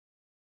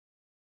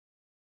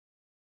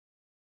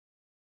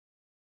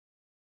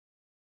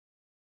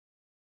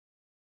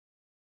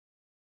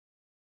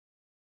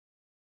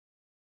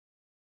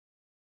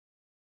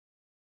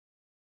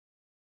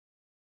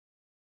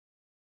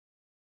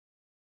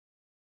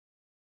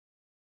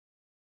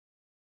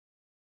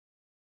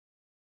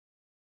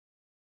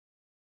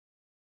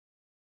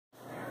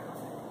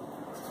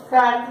So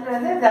அடுத்து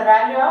வந்து the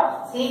value of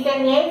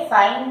secant A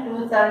sin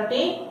 270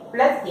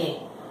 plus A.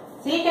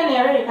 Secant A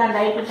you can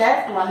write it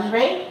as 1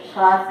 by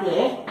cos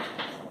A.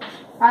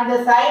 And the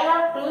sin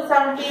of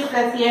 270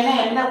 plus A னா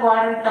எந்த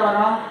குவாட்ரண்ட்ல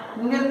வரும்?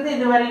 இங்க இருந்து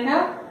இது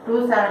வரைக்கும்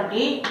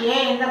 270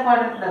 A எந்த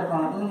குவாட்ரண்ட்ல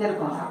இருக்கும்? இங்க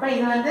இருக்கும். அப்ப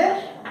இது வந்து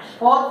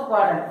fourth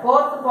quadrant.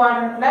 Fourth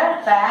quadrantல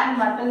tan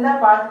மட்டும்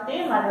தான்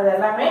பாசிட்டிவ், மற்றது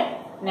எல்லாமே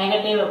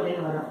நெகட்டிவ்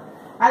அப்படினு வரும்.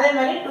 அதே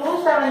மாதிரி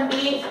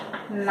 270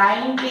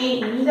 90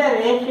 இந்த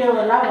ரேஷியோ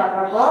எல்லாம்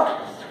வரப்போ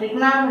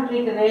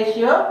trigonometric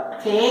ratio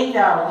change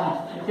ஆகும்.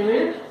 It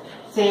will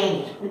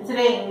change.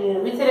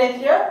 Which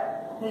ratio?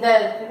 இந்த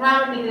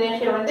trigonometric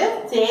ratio வந்து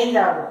change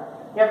ஆகும்.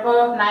 எப்போ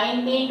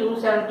 90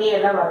 270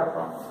 எல்லாம்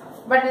வரப்போ.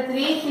 பட்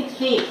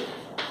 360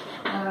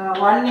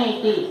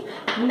 180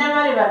 இந்த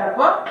மாதிரி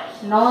வரப்போ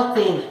no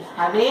change.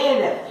 அதே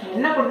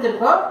என்ன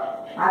கொடுத்திருக்கோ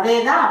அதே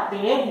தான்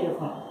அப்படியே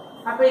இருக்கும்.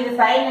 அப்ப இது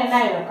sin என்ன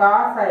ஆயிடும்?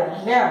 cos ஆயிடும்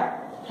இல்லையா?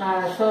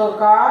 so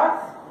cos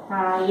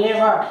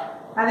ஏவா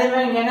அதே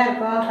மாதிரி என்ன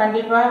இருக்கும்?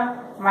 கண்டிப்பா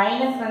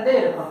மைனஸ் வந்து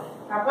இருக்கும்.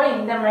 அப்ப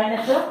இந்த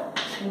மைனஸும்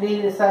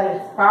இந்த சாரி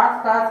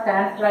cos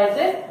கேன்சல்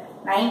ஆயிட்டு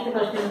 9th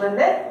क्वेश्चन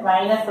வந்து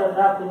மைனஸ்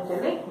வரும் அப்படின்னு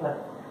சொல்லி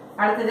வரும்.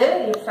 அடுத்தது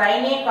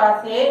sin A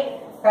cos A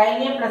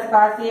sin A plus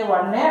cos A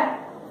 1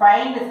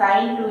 find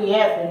sin 2A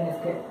அப்படின்னு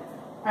இருக்கு.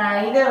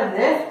 இதை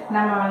வந்து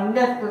நம்ம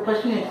இந்த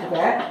क्वेश्चन எடுத்துக்க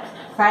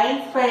sin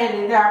ஸ்கொயர்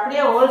இது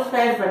அப்படியே ஹோல்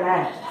ஸ்கொயர் பண்ண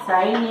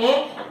sin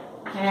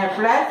A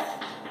plus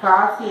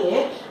cos A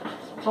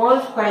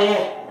whole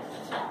square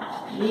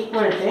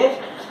equal to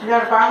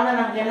இதோட ஃபார்முலா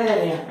நமக்கு என்ன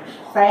தெரியும்?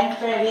 sin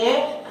square A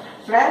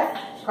plus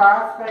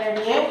cos square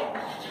A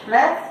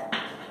plus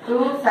 2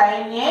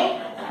 sin A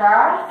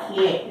cos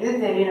A இது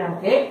தெரியும்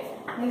நமக்கு.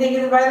 இந்த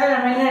இது பதிலா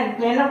நம்ம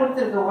என்ன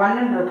கொடுத்திருக்கு?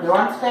 1 இருக்கு.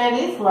 1 ஸ்கொயர்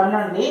இஸ் 1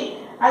 only.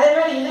 அதே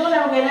மாதிரி இதுவும்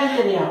நமக்கு என்ன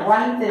தெரியும்?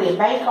 1 தெரியும்.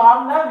 By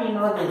formula we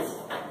know this.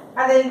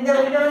 அது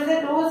இது வந்து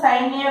 2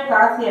 sin A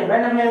cos A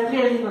நம்ம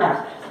எப்படி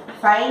எழுதிக்கலாம்?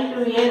 sin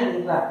 2A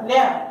எழுதிக்கலாம்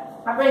இல்லையா?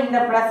 அப்ப இந்த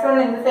பிளஸ்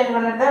 1 இந்த சைடு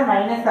வந்தா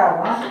மைனஸ்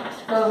ஆகும்.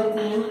 so which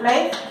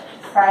implies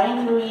sin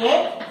 2A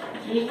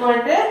equal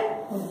to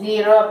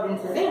 0 அப்படின்னு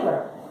சொல்லி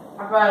வரும்.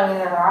 அப்ப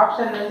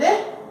ஆப்ஷன் வந்து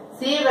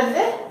C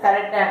வந்து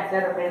கரெக்ட்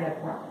ஆன்சர் அப்படின்னு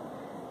இருக்கும்.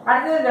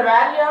 அடுத்து the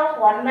value of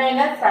 1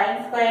 minus sin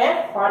square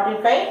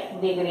 45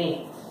 degree.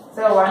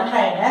 So 1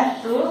 minus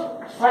 2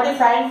 what is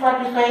sin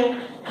 45?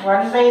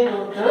 1 by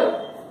root 2.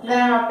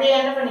 Then அப்படியே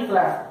என்ன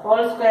பண்ணிக்கலாம்?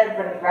 whole square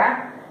பண்ணிக்கலாம்.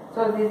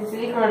 So this is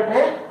equal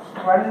to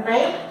 1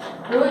 by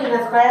 2. இதை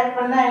ஸ்கொயர்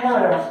பண்ணா என்ன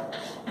வரும்?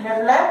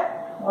 இதுல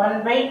 1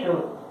 by 2.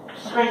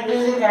 அப்ப இது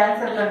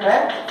கேன்சல் பண்ற.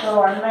 So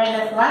 1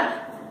 minus 1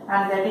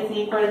 and that is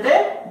equal to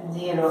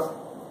 0.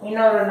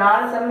 இன்னொரு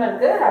 4 சம்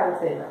இருக்கு, அது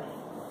செய்யலாம்.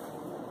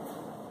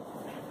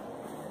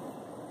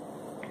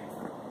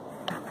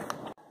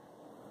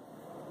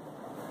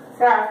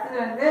 So அடுத்து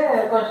வந்து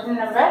question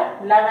number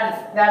 11.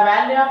 The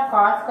value of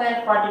cos square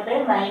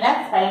 45 minus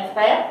sin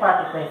square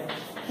 45.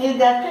 இது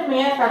just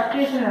mere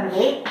substitution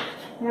only.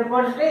 இதை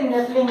போட்டுட்டு இந்த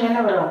இடத்துல இங்க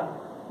என்ன வரும்?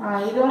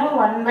 இதுவும்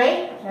 1 by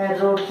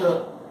root 2.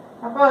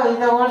 அப்போ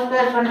இதை ஹோல்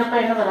ஸ்கொயர்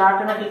பண்றப்ப என்ன வரும்?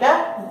 ஆட்டோமேட்டிக்கா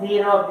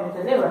 0 அப்படின்னு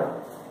சொல்லி வரும்.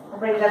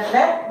 அப்ப இந்த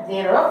இடத்துல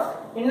 0.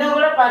 இன்னும்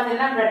கூட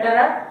பாத்தீங்கன்னா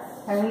பெட்டரா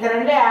இந்த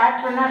ரெண்டே ஆட்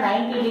பண்ணா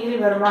 90 டிகிரி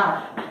வருமா?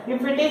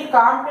 If it is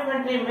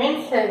complementary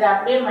means இதை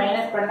அப்படியே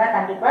மைனஸ் பண்ணா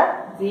கண்டிப்பா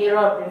 0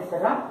 அப்படின்னு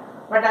சொல்லும்.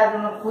 பட் அது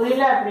உங்களுக்கு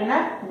புரியல அப்படின்னா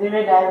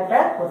இதுவே டைரக்டா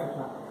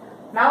போட்டுக்கலாம்.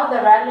 Now the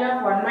value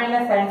of 1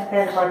 minus sin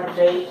square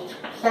 45.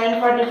 Sin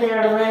 45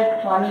 ஓட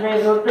 1 by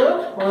root 2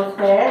 whole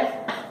square.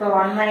 So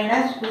 1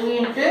 minus 2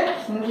 into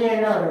இங்கே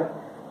என்ன வரும்?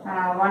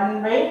 1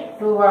 by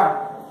 2 வா?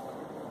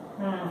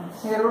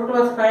 இந்த root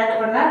 2 ஸ்கொயர்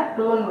பண்ணா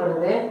 2 ன்னு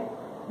வருது.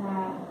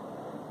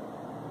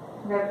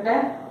 இந்த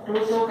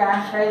 2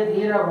 cancel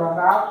 0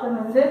 வரும். ஆப்ஷன்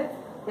வந்து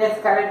yes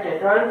correct.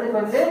 12க்கு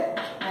வந்து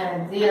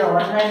 0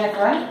 1 minus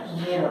 1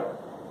 0.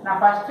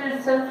 நான் ஃபர்ஸ்ட்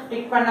itself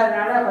டிக்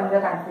பண்ணதுனால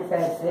கொஞ்சம் கன்ஃபியூஸ்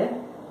ஆயிடுச்சு.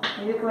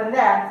 இதுக்கு வந்து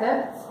ஆன்சர்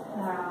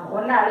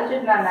ஒன்னு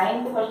அழிச்சிட்டு நான்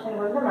 9th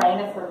क्वेश्चनக்கு வந்து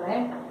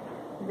 -1,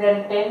 then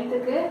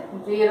 10க்கு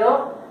 0,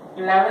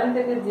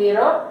 11க்கு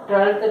 0,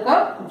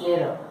 12க்கும்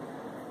 0.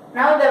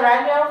 Now the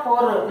value of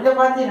 4 இது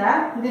பாத்தீங்கன்னா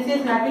this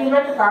is nothing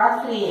but cos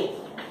 3a.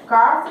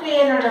 cos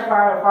 3a னோட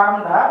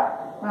formula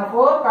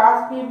 4 cos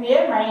cube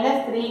a minus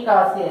 3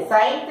 cos a.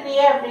 sin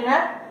 3a அப்படினா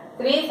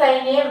 3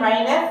 sin a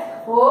minus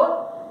 4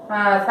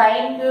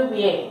 sin cube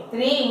a.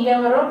 3 இங்க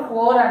வரும்,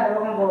 4 அந்த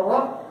பக்கம்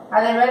போகும்.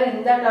 அதே மாதிரி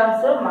இந்த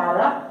டேர்ம்ஸும்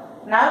மாறும்.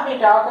 Now we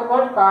talk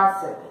about cos.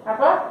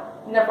 அப்போ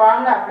இந்த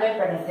ஃபார்முலா அப்ளை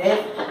பண்ணிட்டு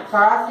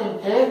cos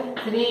into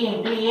 3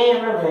 into a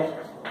எவ்வளவு?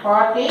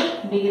 40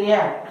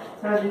 டிகிரியா?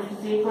 So this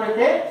is equal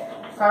to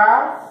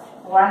cos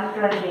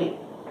 120.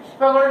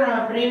 இப்போ கூட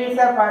நம்ம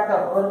ப்ரீவியஸா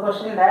பார்த்தோம் ஒரு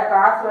क्वेश्चनல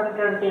cos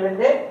 120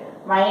 வந்து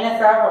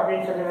மைனஸ் ஆஃப்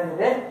அப்படின்னு சொல்லி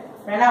வந்தது.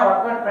 வேணா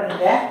ஒர்க் அவுட்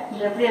பண்ணிட்டேன்.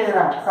 இது எப்படி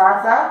எழுதலாம்?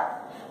 cos of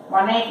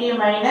 180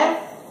 minus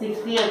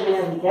 60 அப்படி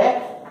எழுதிக்க.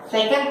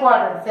 செகண்ட்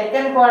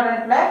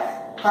குவாட்ரண்ட்ல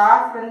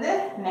cos வந்து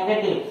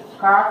நெகட்டிவ்,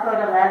 cos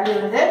ஓட வேல்யூ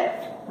வந்து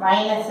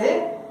மைனஸ்.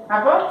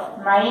 அப்போ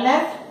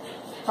மைனஸ்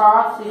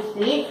cos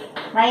 60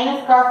 minus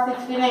cos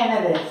 60 னா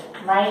என்னது?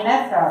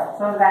 minus r.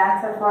 So the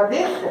answer for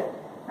this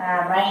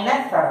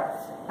minus r.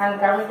 And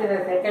coming to the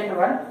second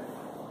one,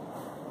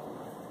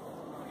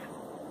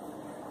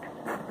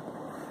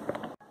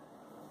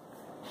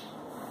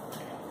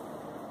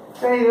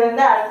 So இது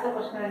வந்து அடுத்த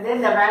கொஸ்டின் வந்து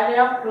the value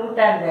of 2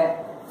 tan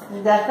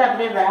just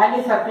அப்படியே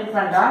வேல்யூ சப்ஸ்டிட்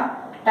பண்றோம்.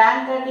 tan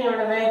 30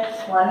 எவ்வளவு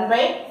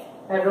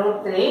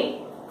 1/√3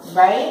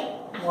 by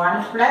 1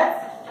 plus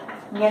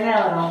இங்க என்ன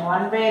வரும்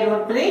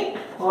 1/√3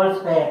 whole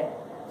square.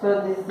 So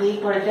this is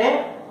equal to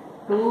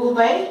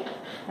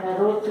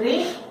 2/√3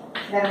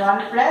 then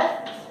 1 plus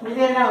இது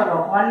என்ன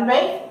வரும்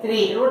 1/3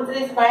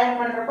 √3 ஸ்கொயர்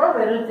பண்றப்போ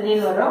வெறும் 3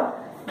 வரும்.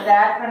 இதை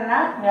ஆட் பண்ணா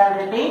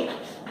ஆல்ரெடி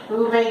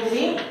 2/3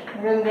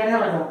 இது இங்க என்ன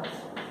வரும்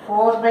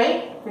 4/3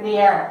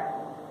 இங்க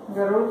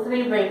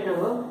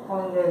 √3/2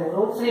 இந்த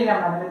 √3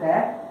 நான்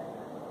மறந்துட்டேன்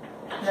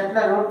இந்த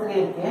 √3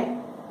 இருக்கு.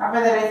 அப்ப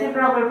இதை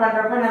ரெசிப்ரோக்கல்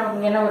பண்றப்ப நமக்கு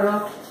இங்க என்ன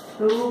வரும்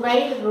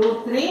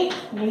 2/√3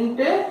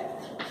 into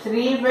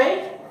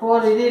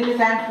 3/4 இது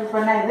கேன்சல்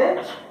பண்ணா இது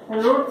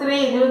 √3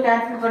 இது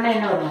கேன்சல் பண்ணா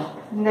என்ன வரும்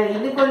இந்த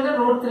இதுக்கு வந்து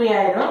 √3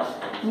 ஆயிடும்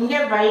இங்க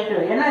 /2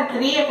 ஏன்னா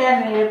 3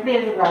 எப்படி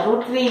எடுத்துக்கலாம்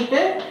 √3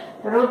 into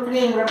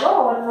 √3ங்கிறப்போ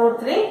ஒரு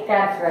 √3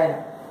 கேன்சல்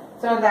ஆயிடும்.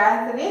 So the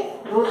answer is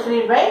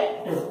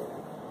 √3/2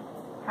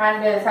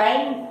 and sin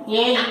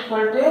A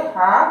equal to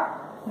half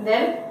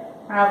then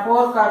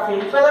 4 cos A.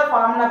 இப்போதான்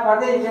ஃபார்முலா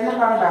பார்த்து இது என்ன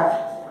formula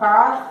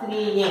cos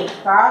 3A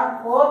cos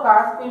 4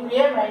 cos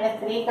 3A minus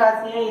 3 cos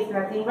A is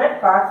nothing but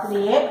cos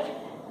 3A.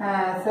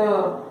 So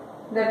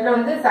இதில்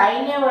வந்து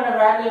sin A ஓட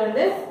value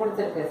வந்து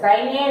கொடுத்துருக்கு.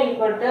 sin A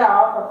equal to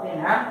half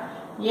அப்படின்னா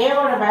A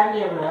ஓட வேல்யூ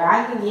எவ்வளோ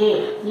angle A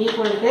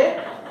equal to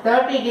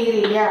 30 degree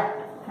இல்லையா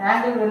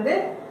ஆங்கிள் வந்து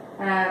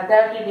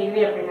 30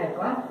 டிகிரி அப்படின்னு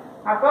இருக்கும்.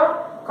 அப்போ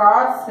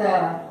காஸ்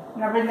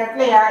நம்ம இந்த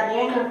இடத்துல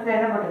ஏங்கிறது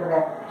என்ன போட்டுக்கிற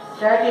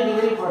 30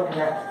 டிகிரி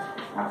போட்டுக்கிற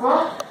அப்போ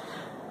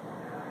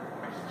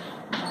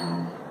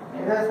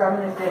ஏதோ சம்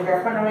மிஸ்டேக்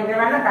அப்போ நம்ம இதை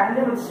வேணா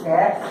கண்டுபிடிச்சிக்க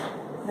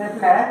இந்த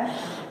இடத்துல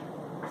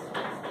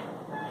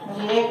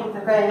ஏ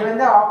கொடுத்துருக்கா இது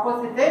வந்து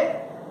ஆப்போசிட்டு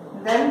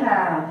தென்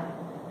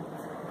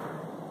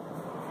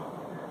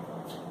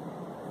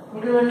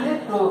இது வந்து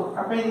 2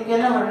 அப்போ இதுக்கு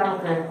என்ன வரும்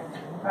நமக்கு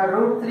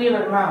 √3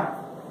 வருமா.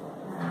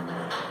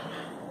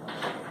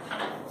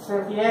 So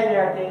here you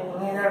are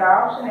taking இதோட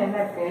ஆப்ஷன் என்ன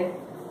இருக்கு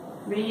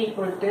b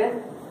equal to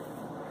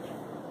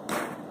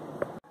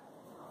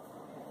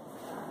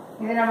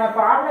இது நம்ம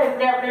ஃபார்முலா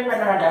இப்படி அப்ளை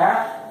பண்ண வேண்டாம்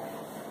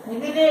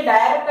இதுலயே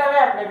டைரக்டாவே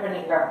அப்ளை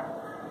பண்ணிக்கலாம்.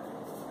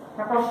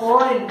 அப்போ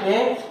 4 into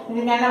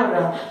இதுக்கு என்ன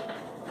வரும்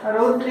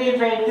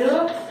 √3/2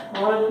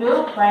 whole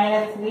cube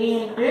minus 3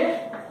 into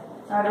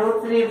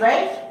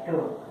 √3/2.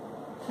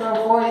 So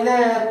இதை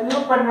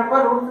கியூப் பண்றப்போ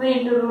 √3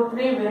 into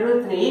 √3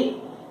 வெறும் 3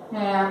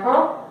 அப்போ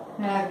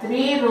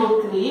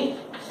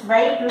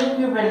 3√3/2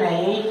 கியூப் என்ன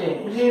 8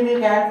 இது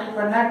கேன்சல்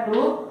பண்ணா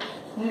 2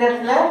 இந்த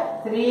இடத்துல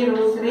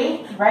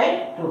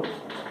 3√3/2.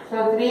 So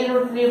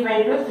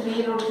 3√3/2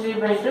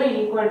 3√3/2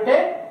 equal to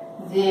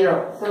 0.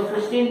 So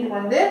 15th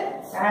வந்து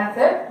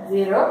ஆன்சர்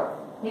 0.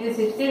 இது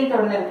 16th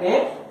ஒன்று இருக்கு.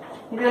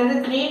 இது வந்து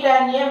 3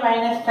 tan A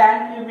minus tan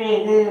cube A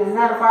இது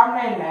இதோட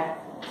ஃபார்முலா என்ன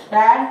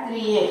tan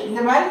 3A இந்த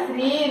மாதிரி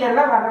 3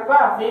 இதெல்லாம் வர்றப்போ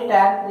அப்படியே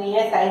tan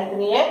 3A sin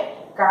 3A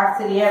cos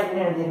 3A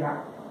அப்படின்னு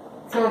எழுதிடலாம்.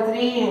 So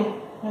 3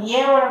 A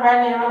ஓட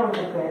வேல்யூ எவ்வளோ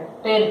இருக்கு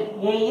 10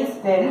 A is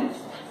 10.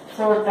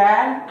 So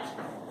tan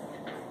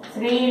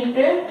 3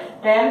 into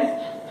 10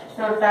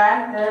 so tan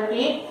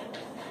 30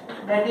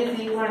 that is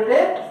equal to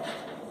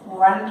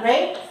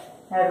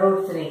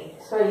 1/√3.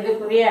 So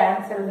இதுக்குரிய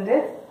ஆன்சர் வந்து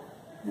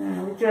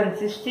which one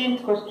 16th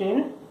question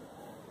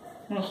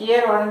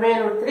here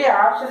 1/√3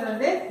 option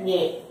வந்து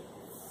A.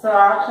 So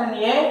option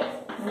A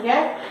இங்க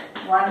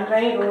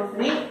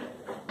 1/√3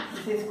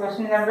 this is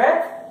question number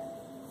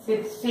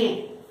 16.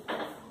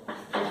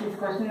 This is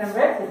question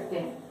number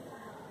 16.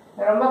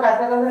 ரொம்ப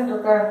கஷ்டம்னு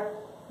இருக்கு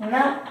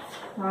ஏன்னா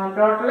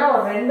டோட்டலா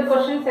ஒரு 2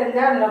 கொஸ்டின்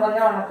செஞ்சா இன்னும்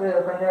கொஞ்சம் உனக்கு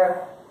கொஞ்சம்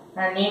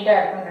நீட்டா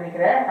இருக்கும்னு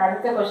நினைக்கிறேன்.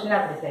 அடுத்த கொஸ்டின்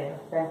அப்படி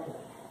செய்யணும். தேங்க்யூ.